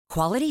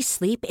Quality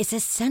sleep is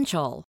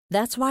essential.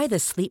 That's why the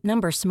Sleep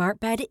Number Smart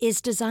Bed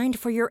is designed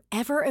for your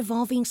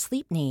ever-evolving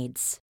sleep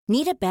needs.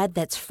 Need a bed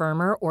that's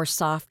firmer or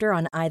softer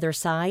on either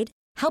side?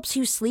 Helps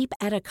you sleep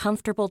at a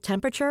comfortable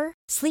temperature?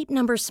 Sleep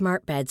Number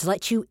Smart Beds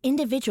let you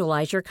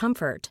individualize your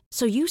comfort,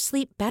 so you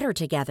sleep better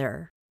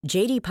together.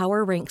 J.D.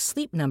 Power ranks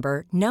Sleep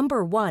Number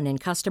number 1 in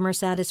customer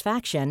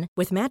satisfaction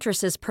with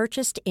mattresses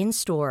purchased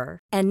in-store.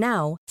 And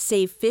now,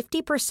 save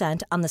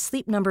 50% on the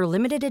Sleep Number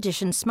Limited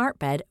Edition Smart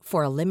Bed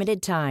for a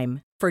limited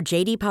time. For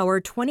J.D. Power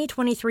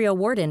 2023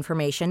 award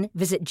information,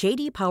 visit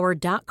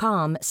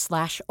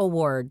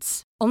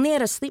jdpower.com/awards. Only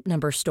at a Sleep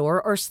Number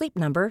store or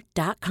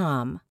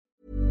sleepnumber.com.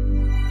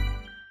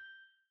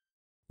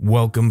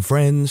 Welcome,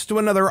 friends, to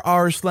another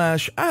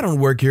rSlash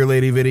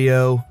IDontWorkHereLady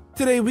video.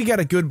 Today we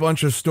got a good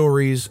bunch of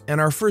stories, and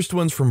our first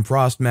one's from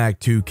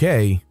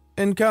FrostMac2K,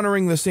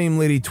 encountering the same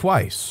lady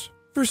twice.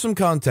 For some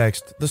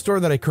context, the store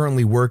that I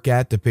currently work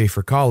at to pay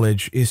for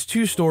college is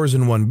 2 stores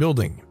in one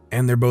building,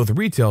 and they're both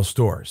retail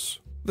stores.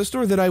 The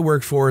store that I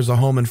work for is a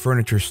home and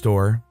furniture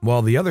store,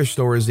 while the other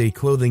store is a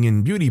clothing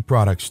and beauty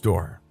product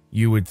store.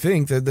 You would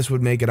think that this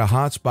would make it a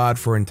hotspot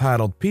for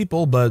entitled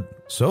people,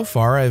 but so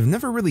far I've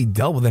never really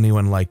dealt with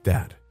anyone like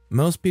that.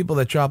 Most people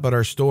that shop at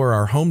our store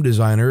are home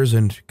designers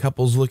and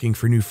couples looking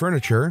for new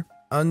furniture,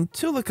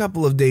 until a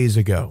couple of days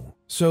ago.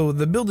 So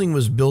the building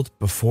was built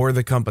before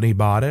the company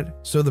bought it,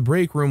 so the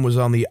break room was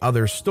on the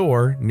other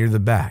store near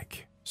the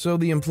back. So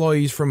the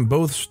employees from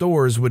both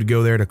stores would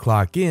go there to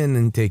clock in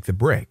and take the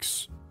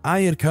breaks.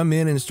 I had come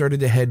in and started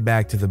to head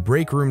back to the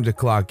break room to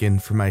clock in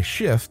for my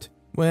shift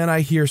when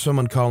I hear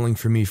someone calling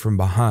for me from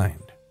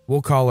behind.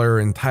 We'll call her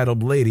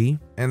Entitled Lady,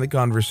 and the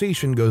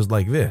conversation goes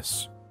like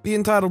this. The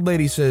entitled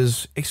lady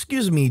says,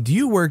 "Excuse me, do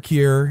you work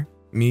here?"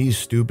 Me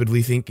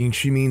stupidly thinking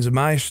she means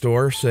my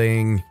store,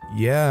 saying,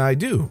 "Yeah, I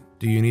do.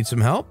 Do you need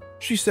some help?"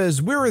 She says,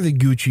 "Where are the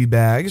Gucci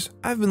bags?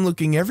 I've been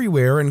looking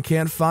everywhere and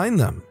can't find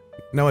them."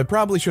 Now, I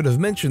probably should have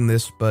mentioned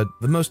this, but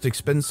the most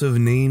expensive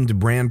named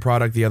brand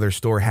product the other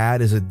store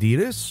had is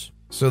Adidas.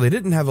 So they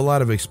didn't have a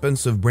lot of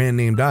expensive brand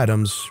named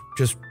items,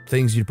 just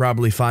things you'd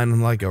probably find in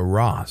like a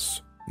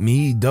Ross.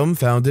 Me,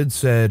 dumbfounded,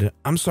 said,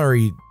 "I'm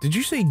sorry, did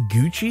you say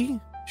Gucci?"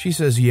 She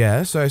says,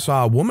 "Yes, I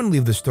saw a woman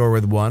leave the store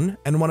with one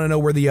and want to know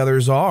where the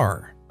others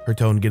are." Her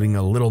tone getting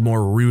a little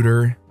more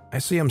ruder. I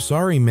say, "I'm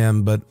sorry,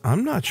 ma'am, but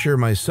I'm not sure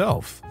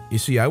myself. You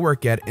see, I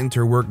work at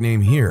Enter Work Name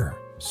Here.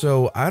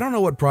 So I don't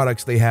know what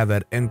products they have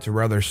at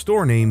Enter Other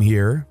Store Name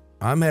Here.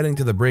 I'm heading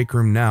to the break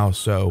room now,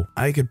 so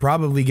I could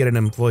probably get an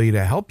employee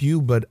to help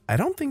you, but I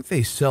don't think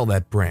they sell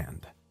that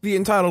brand." The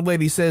entitled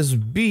lady says,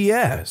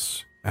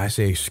 "BS. I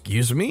say,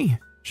 "Excuse me?"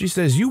 She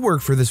says, "You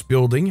work for this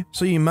building,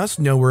 so you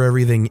must know where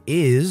everything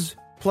is.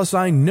 Plus,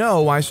 I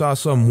know I saw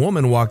some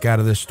woman walk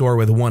out of the store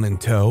with one in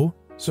tow.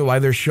 So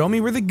either show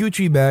me where the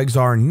Gucci bags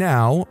are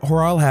now,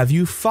 or I'll have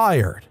you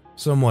fired."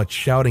 Somewhat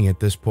shouting at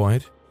this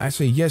point. I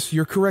say, "Yes,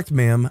 you're correct,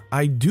 ma'am.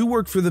 I do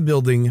work for the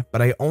building,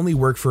 but I only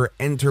work for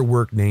Enter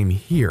Work Name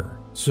Here.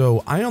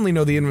 So I only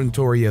know the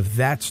inventory of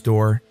that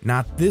store,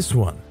 not this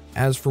one.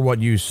 As for what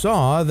you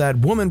saw, that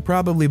woman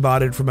probably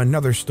bought it from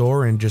another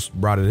store and just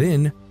brought it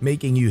in,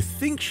 making you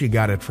think she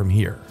got it from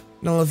here.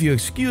 Now, if you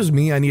excuse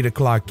me, I need to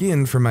clock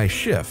in for my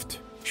shift."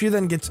 She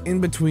then gets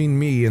in between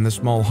me and the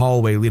small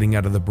hallway leading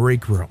out of the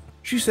break room.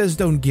 She says,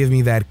 "Don't give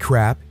me that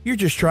crap. You're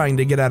just trying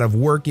to get out of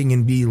working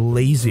and be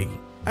lazy.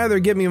 Either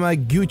get me my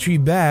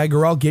Gucci bag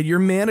or I'll get your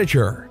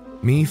manager."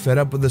 Me, fed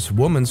up with this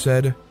woman,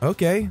 said,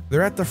 "Okay,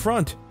 they're at the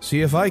front.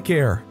 See if I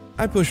care."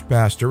 I pushed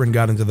past her and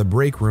got into the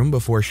break room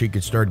before she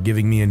could start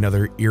giving me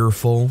another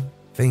earful.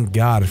 Thank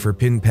God for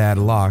pin pad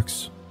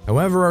locks.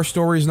 However, our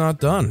story's not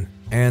done.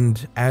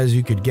 And as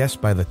you could guess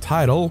by the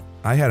title,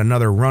 I had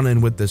another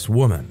run-in with this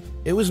woman.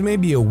 It was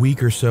maybe a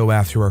week or so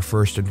after our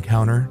first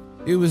encounter.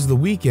 It was the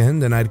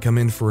weekend and I'd come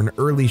in for an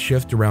early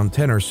shift around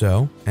 10 or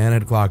so and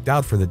had clocked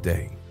out for the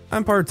day.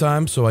 I'm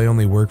part-time, so I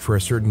only work for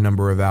a certain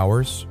number of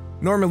hours.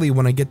 Normally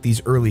when I get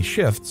these early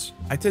shifts,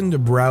 I tend to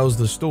browse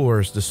the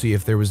stores to see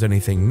if there was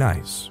anything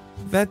nice.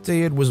 That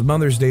day it was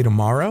Mother's Day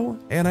tomorrow,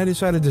 and I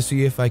decided to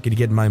see if I could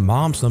get my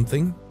mom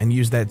something and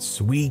use that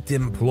sweet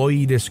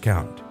employee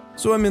discount.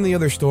 So I'm in the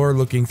other store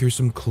looking through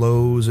some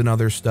clothes and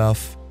other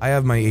stuff. I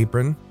have my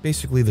apron,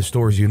 basically the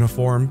store's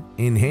uniform,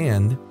 in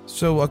hand,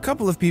 so a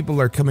couple of people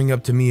are coming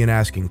up to me and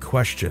asking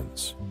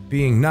questions.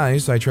 Being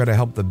nice, I try to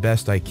help the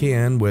best I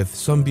can, with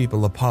some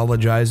people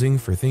apologizing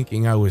for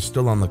thinking I was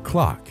still on the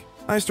clock.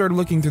 I start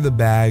looking through the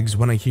bags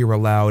when I hear a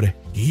loud,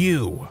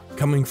 "You,"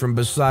 coming from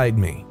beside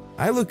me.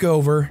 I look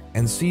over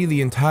and see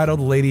the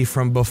entitled lady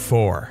from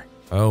before.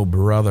 Oh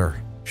brother.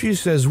 She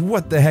says,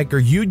 "What the heck are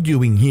you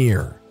doing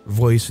here?"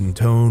 Voice and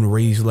tone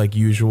raised like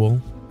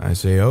usual. I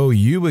say, "Oh,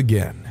 you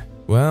again.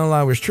 Well,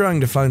 I was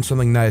trying to find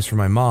something nice for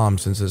my mom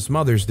since it's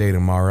Mother's Day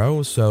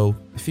tomorrow, so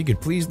if you could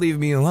please leave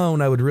me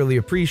alone, I would really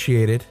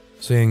appreciate it,"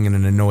 saying in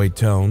an annoyed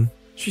tone.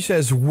 She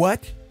says,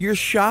 "What? You're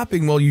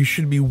shopping while you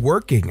should be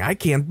working. I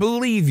can't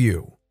believe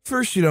you.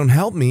 First you don't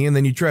help me and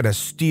then you try to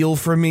steal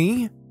from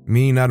me?"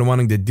 Me, not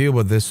wanting to deal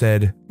with this,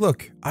 said,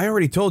 "Look, I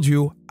already told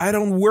you I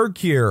don't work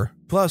here.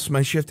 Plus,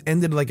 my shift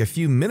ended like a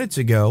few minutes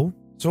ago.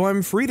 so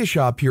I'm free to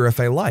shop here if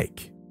I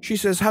like. She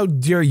says, how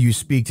dare you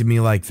speak to me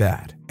like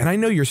that? And I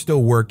know you're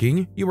still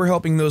working. You were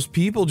helping those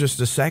people just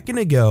a second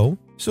ago,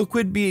 so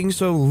quit being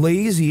so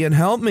lazy and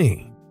help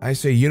me. I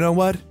say, you know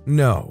what?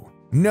 No,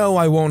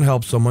 I won't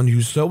help someone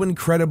who's so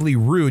incredibly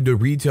rude to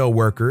retail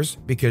workers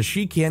because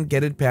she can't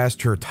get it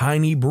past her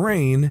tiny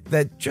brain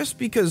that just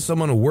because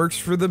someone works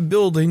for the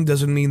building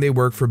doesn't mean they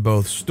work for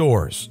both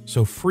stores,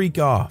 so freak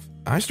off.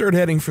 I start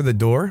heading for the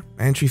door,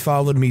 and she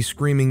followed me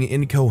screaming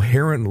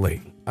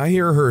incoherently. I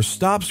hear her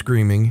stop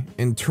screaming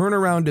and turn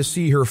around to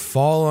see her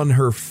fall on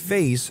her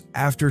face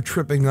after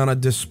tripping on a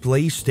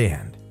display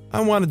stand. I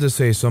wanted to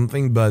say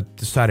something but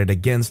decided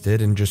against it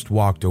and just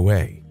walked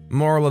away.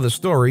 Moral of the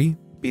story,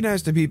 be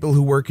nice to people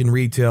who work in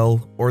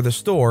retail or the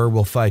store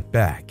will fight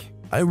back.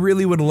 I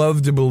really would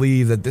love to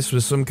believe that this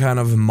was some kind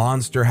of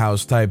monster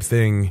house type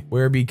thing,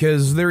 where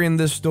because they're in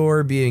this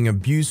store being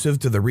abusive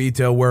to the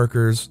retail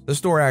workers, the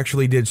store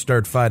actually did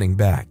start fighting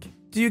back.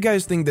 Do you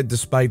guys think that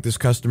despite this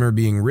customer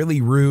being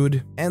really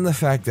rude, and the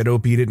fact that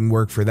OP didn't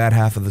work for that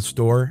half of the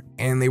store,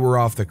 and they were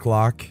off the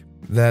clock,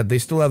 that they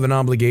still have an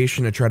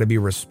obligation to try to be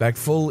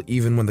respectful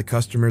even when the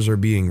customers are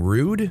being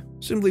rude,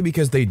 simply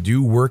because they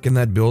do work in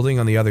that building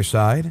on the other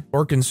side?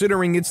 Or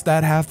considering it's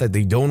that half that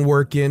they don't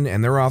work in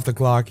and they're off the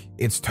clock,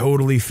 it's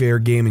totally fair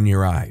game in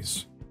your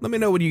eyes? Let me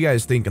know what you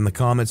guys think in the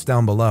comments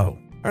down below.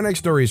 Our next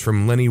story is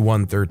from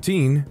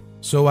Lenny113.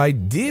 So I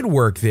did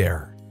work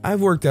there.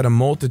 I've worked at a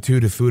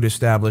multitude of food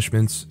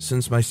establishments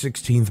since my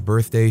 16th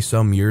birthday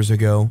some years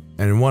ago,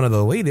 and one of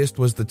the latest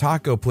was the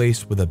taco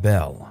place with a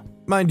bell.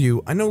 Mind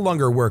you, I no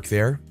longer work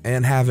there,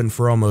 and haven't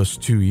for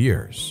almost 2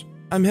 years.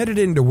 I'm headed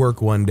into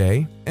work one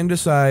day, and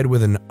decide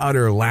with an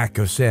utter lack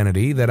of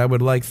sanity that I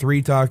would like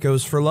 3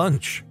 tacos for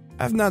lunch.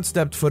 I've not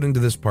stepped foot into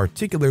this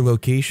particular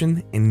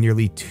location in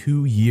nearly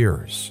 2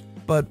 years.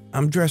 But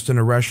I'm dressed in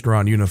a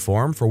restaurant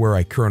uniform for where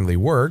I currently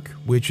work,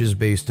 which is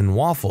based in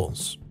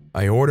Waffles.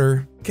 I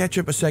order, catch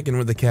up a second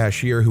with the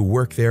cashier who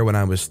worked there when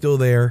I was still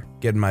there,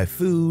 get my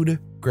food,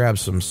 grab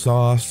some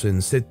sauce,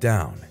 and sit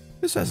down.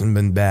 This hasn't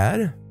been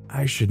bad.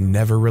 I should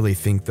never really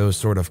think those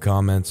sort of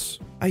comments.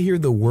 I hear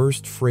the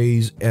worst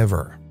phrase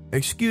ever.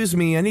 Excuse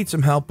me, I need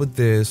some help with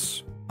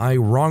this. I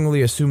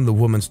wrongly assume the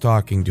woman's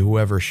talking to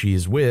whoever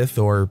she's with,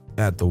 or,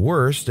 at the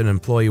worst, an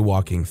employee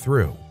walking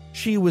through.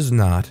 She was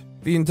not.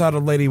 The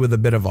entitled lady with a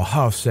bit of a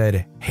huff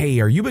said, "Hey,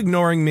 are you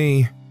ignoring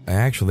me?" I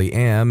actually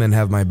am and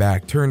have my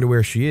back turned to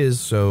where she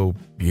is, so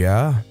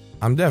yeah,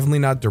 I'm definitely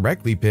not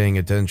directly paying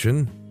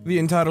attention. The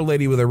entitled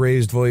lady with a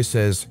raised voice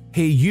says,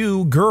 "Hey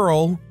you,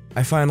 girl."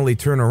 I finally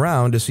turn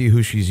around to see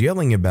who she's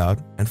yelling about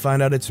and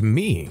find out it's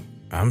me.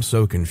 I'm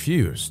so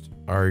confused.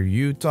 Are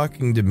you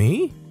talking to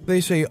me?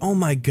 They say, "Oh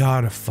my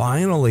god,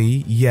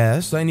 finally,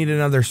 yes, I need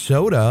another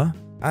soda.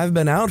 I've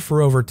been out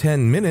for over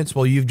 10 minutes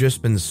while you've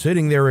just been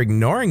sitting there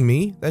ignoring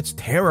me. That's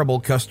terrible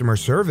customer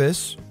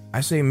service." I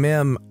say,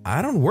 "Ma'am,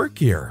 I don't work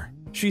here."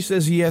 She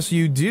says, "Yes,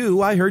 you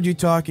do. I heard you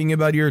talking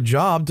about your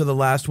job to the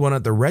last one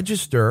at the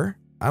register.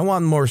 I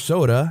want more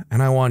soda,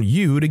 and I want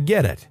you to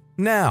get it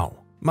now."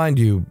 Mind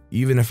you,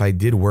 even if I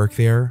did work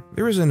there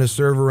isn't a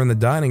server in the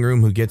dining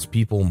room who gets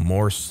people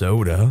more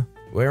soda.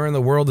 Where in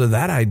the world did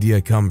that idea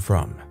come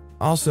from?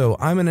 Also,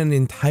 I'm in an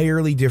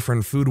entirely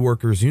different food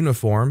worker's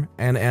uniform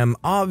and am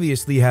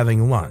obviously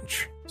having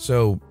lunch.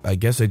 So I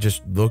guess I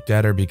just looked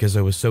at her because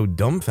I was so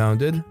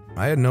dumbfounded.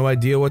 I had no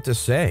idea what to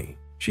say.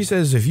 She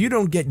says, "If you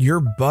don't get your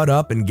butt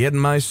up and get in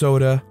my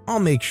soda, I'll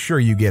make sure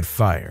you get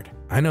fired.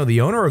 I know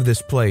the owner of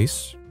this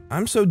place."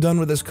 I'm so done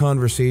with this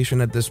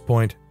conversation at this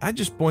point, I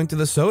just point to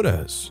the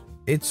sodas.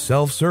 It's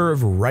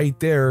self-serve right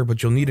there,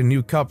 but you'll need a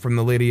new cup from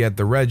the lady at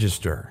the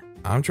register.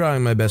 I'm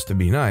trying my best to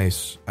be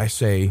nice. I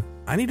say,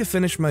 "I need to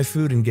finish my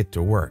food and get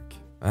to work.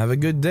 Have a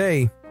good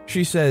day."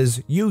 She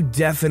says, "You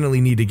definitely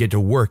need to get to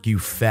work, you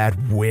fat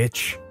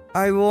witch."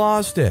 I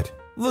lost it.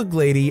 "Look,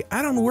 lady,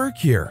 I don't work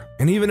here.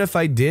 And even if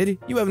I did,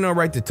 you have no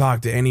right to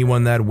talk to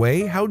anyone that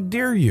way. How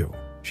dare you?"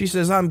 She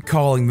says, "I'm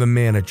calling the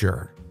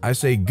manager." I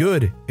say,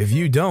 "Good. If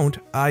you don't,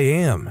 I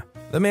am."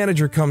 The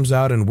manager comes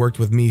out and worked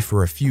with me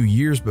for a few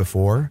years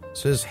before.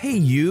 Says, "Hey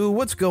you,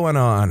 what's going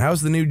on?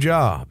 How's the new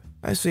job?"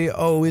 I say,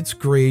 "Oh, it's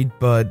great,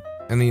 but..."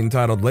 And the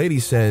entitled lady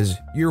says,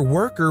 "Your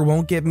worker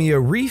won't get me a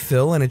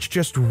refill and it's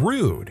just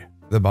rude."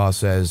 The boss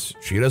says,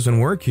 "She doesn't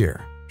work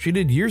here. She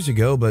did years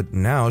ago, but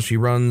now she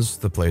runs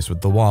the place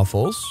with the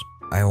waffles."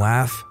 I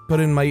laugh, put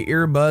in my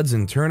earbuds,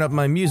 and turn up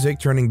my music,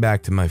 turning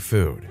back to my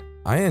food.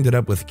 I ended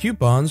up with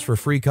coupons for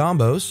free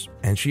combos,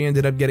 and she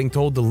ended up getting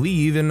told to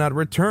leave and not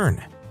return.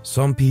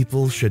 Some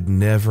people should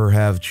never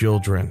have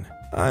children.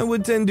 I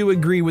would tend to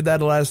agree with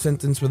that last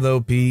sentence with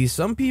OP.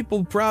 Some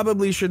people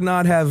probably should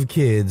not have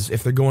kids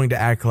if they're going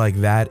to act like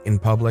that in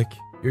public.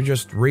 You're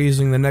just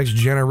raising the next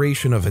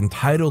generation of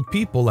entitled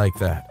people like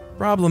that.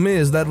 Problem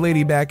is, that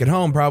lady back at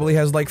home probably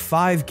has like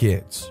 5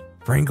 kids.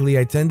 Frankly,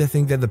 I tend to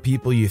think that the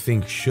people you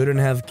think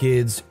shouldn't have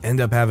kids end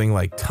up having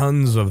like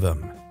tons of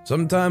them.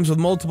 Sometimes with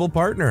multiple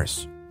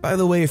partners. By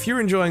the way, if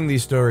you're enjoying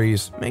these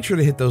stories, make sure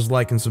to hit those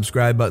like and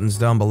subscribe buttons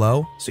down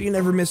below so you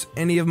never miss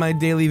any of my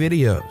daily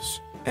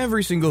videos.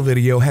 Every single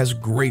video has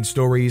great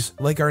stories,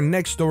 like our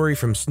next story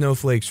from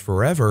Snowflakes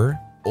Forever,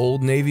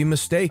 Old Navy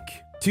Mistake.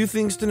 2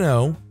 things to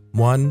know.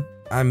 1,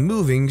 I'm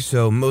moving,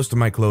 so most of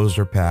my clothes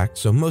are packed,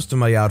 so most of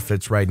my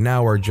outfits right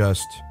now are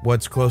just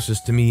what's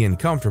closest to me and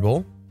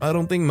comfortable. I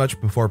don't think much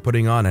before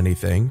putting on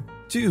anything.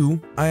 2,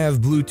 I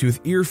have Bluetooth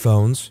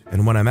earphones,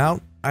 and when I'm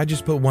out, I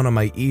just put one on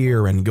my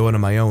ear and go into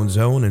my own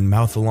zone and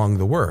mouth along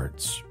the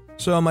words.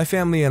 So my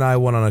family and I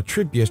went on a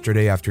trip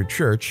yesterday after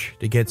church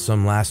to get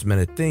some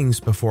last-minute things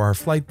before our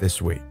flight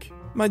this week.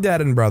 My dad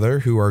and brother,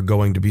 who are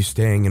going to be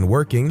staying and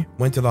working,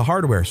 went to the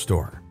hardware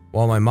store,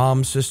 while my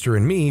mom, sister,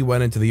 and me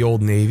went into the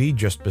Old Navy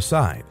just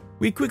beside.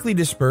 We quickly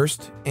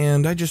dispersed,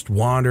 and I just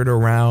wandered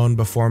around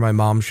before my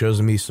mom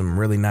shows me some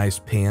really nice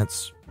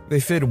pants. They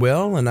fit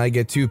well, and I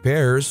get 2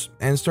 pairs,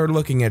 and started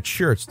looking at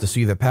shirts to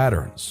see the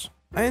patterns.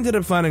 I ended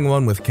up finding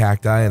one with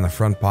cacti in the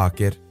front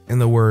pocket, and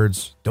the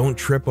words, "Don't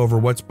trip over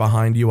what's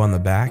behind you" on the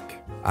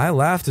back. I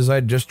laughed as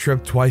I'd just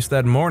tripped twice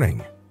that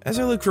morning. As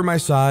I look for my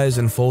size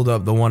and fold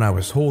up the one I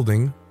was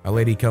holding, a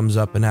lady comes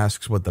up and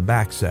asks what the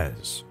back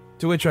says,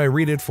 to which I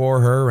read it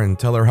for her and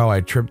tell her how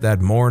I tripped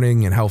that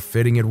morning and how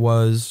fitting it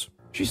was.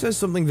 She says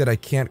something that I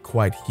can't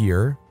quite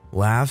hear,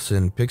 laughs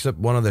and picks up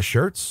one of the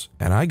shirts,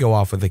 and I go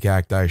off with the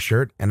cacti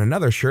shirt and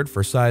another shirt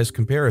for size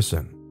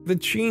comparison. The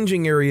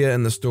changing area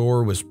in the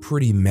store was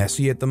pretty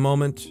messy at the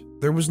moment.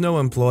 There was no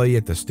employee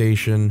at the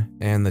station,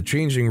 and the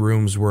changing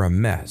rooms were a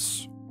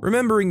mess.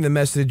 Remembering the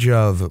message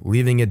of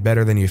leaving it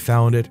better than you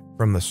found it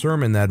from the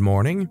sermon that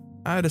morning,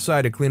 I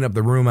decided to clean up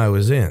the room I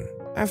was in.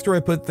 After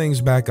I put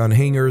things back on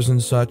hangers and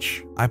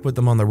such, I put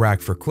them on the rack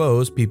for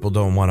clothes people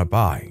don't want to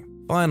buy.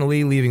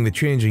 Finally, leaving the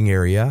changing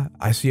area,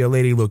 I see a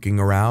lady looking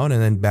around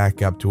and then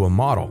back up to a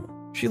model.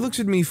 She looks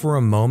at me for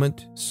a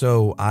moment,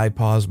 so I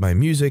pause my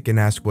music and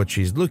ask what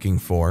she's looking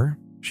for.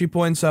 She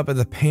points up at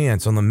the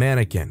pants on the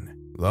mannequin.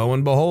 Lo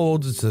and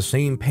behold, it's the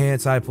same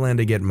pants I planned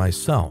to get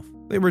myself.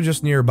 They were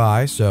just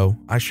nearby, so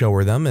I show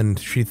her them and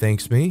she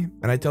thanks me,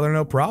 and I tell her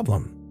no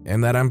problem,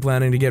 and that I'm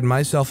planning to get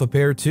myself a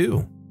pair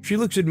too. She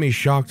looks at me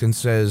shocked and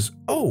says,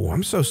 "Oh,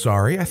 I'm so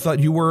sorry, I thought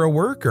you were a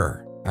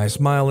worker." I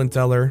smile and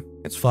tell her,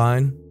 "It's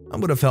fine, I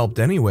would have helped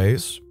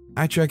anyways."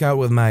 I check out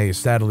with my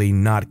sadly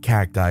not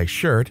cacti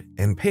shirt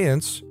and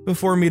pants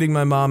before meeting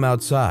my mom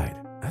outside.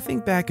 I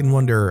think back and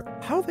wonder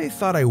how they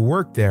thought I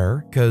worked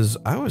there, cause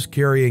I was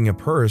carrying a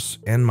purse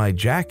and my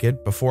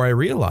jacket before I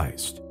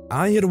realized.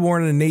 I had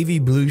worn a navy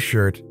blue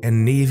shirt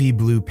and navy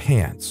blue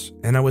pants,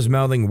 and I was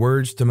mouthing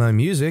words to my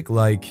music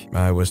like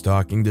I was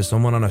talking to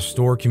someone on a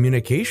store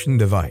communication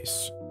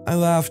device. I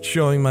laughed,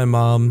 showing my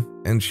mom,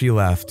 and she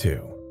laughed too.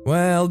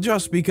 Well,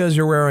 just because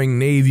you're wearing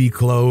navy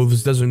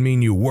clothes doesn't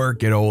mean you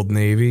work at Old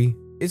Navy.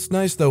 It's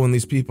nice though when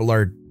these people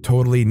are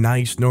totally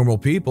nice, normal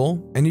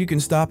people, and you can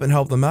stop and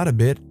help them out a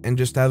bit and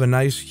just have a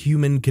nice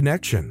human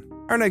connection.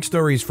 Our next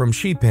story is from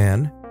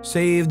Sheepan,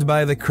 Saved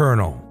by the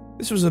Colonel.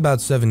 This was about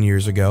 7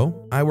 years ago.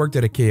 I worked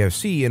at a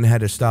KFC and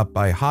had to stop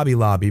by Hobby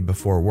Lobby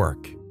before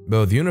work.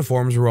 Both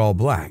uniforms were all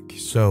black,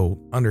 so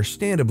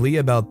understandably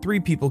about 3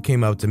 people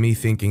came up to me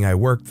thinking I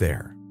worked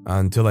there,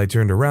 until I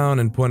turned around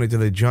and pointed to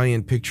the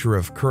giant picture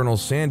of Colonel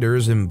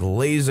Sanders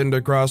emblazoned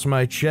across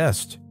my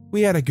chest.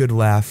 We had a good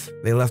laugh,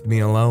 they left me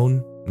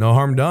alone, no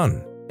harm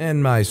done,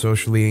 and my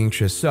socially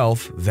anxious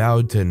self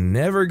vowed to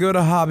never go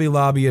to Hobby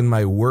Lobby in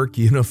my work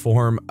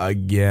uniform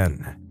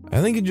again.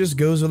 I think it just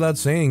goes without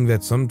saying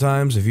that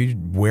sometimes if you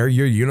wear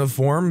your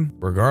uniform,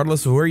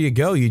 regardless of where you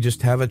go, you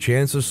just have a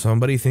chance of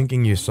somebody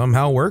thinking you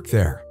somehow work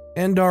there.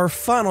 And our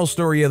final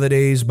story of the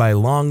day is by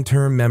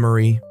long-term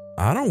memory.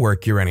 I don't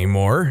work here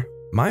anymore.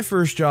 My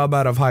first job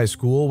out of high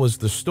school was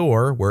the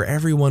store where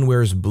everyone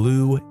wears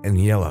blue and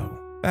yellow.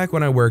 Back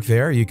when I worked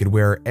there, you could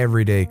wear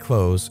everyday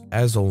clothes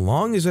as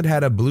long as it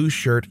had a blue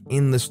shirt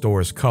in the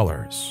store's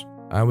colors.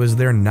 I was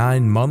there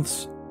 9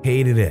 months,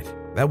 hated it.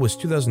 That was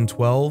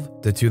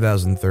 2012 to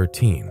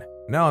 2013.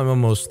 Now I'm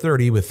almost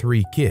 30 with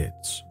 3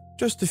 kids.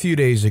 Just a few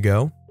days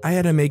ago, I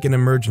had to make an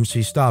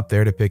emergency stop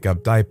there to pick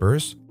up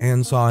diapers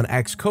and saw an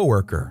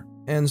ex-coworker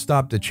and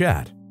stopped to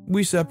chat.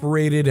 We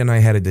separated and I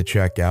headed to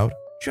check out.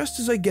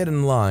 Just as I get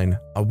in line,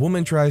 a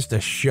woman tries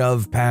to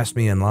shove past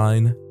me in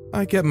line.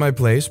 I kept my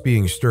place,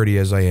 being sturdy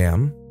as I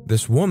am.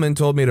 This woman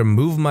told me to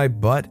move my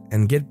butt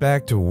and get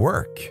back to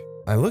work.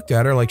 I looked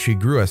at her like she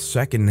grew a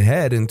second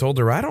head and told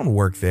her I don't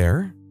work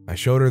there. I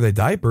showed her the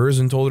diapers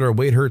and told her to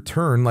wait her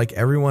turn like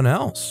everyone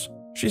else.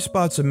 She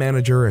spots a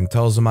manager and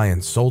tells him I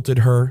insulted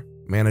her.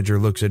 Manager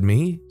looks at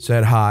me,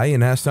 said hi,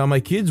 and asked how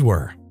my kids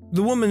were.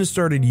 The woman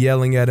started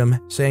yelling at him,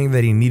 saying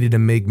that he needed to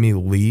make me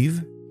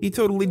leave. He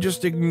totally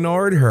just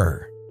ignored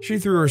her. She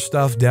threw her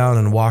stuff down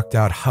and walked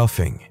out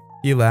huffing.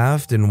 He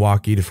laughed and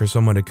walkied for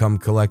someone to come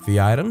collect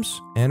the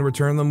items and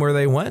return them where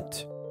they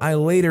went. I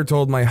later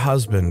told my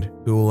husband,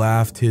 who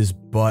laughed his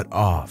butt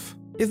off.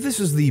 If this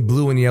is the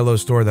blue and yellow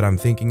store that I'm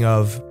thinking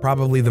of,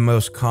 probably the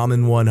most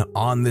common one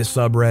on this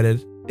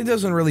subreddit, it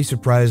doesn't really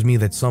surprise me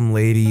that some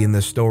lady in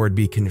the store would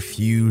be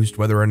confused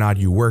whether or not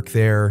you work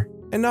there,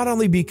 and not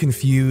only be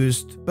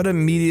confused, but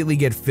immediately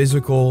get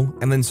physical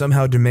and then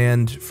somehow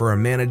demand for a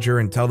manager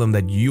and tell them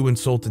that you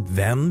insulted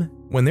them.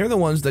 when they're the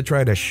ones that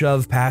try to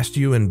shove past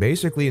you and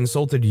basically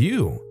insulted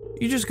you.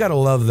 You just gotta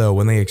love though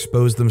when they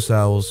expose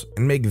themselves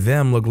and make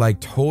them look like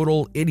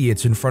total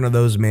idiots in front of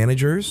those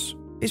managers.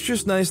 It's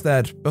just nice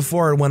that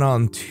before it went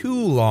on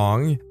too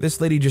long, this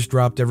lady just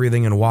dropped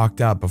everything and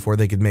walked out before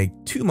they could make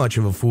too much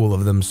of a fool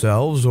of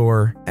themselves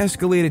or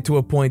escalate it to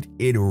a point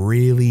it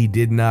really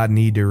did not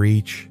need to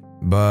reach.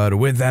 But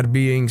with that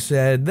being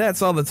said,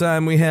 that's all the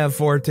time we have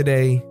for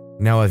today.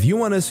 Now, if you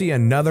want to see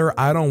another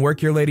I Don't Work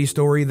Here Lady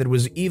story that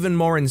was even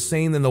more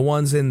insane than the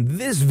ones in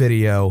this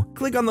video,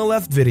 click on the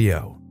left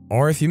video.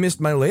 Or if you missed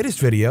my latest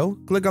video,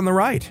 click on the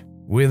right.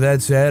 With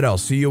that said, I'll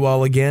see you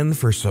all again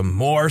for some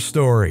more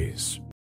stories.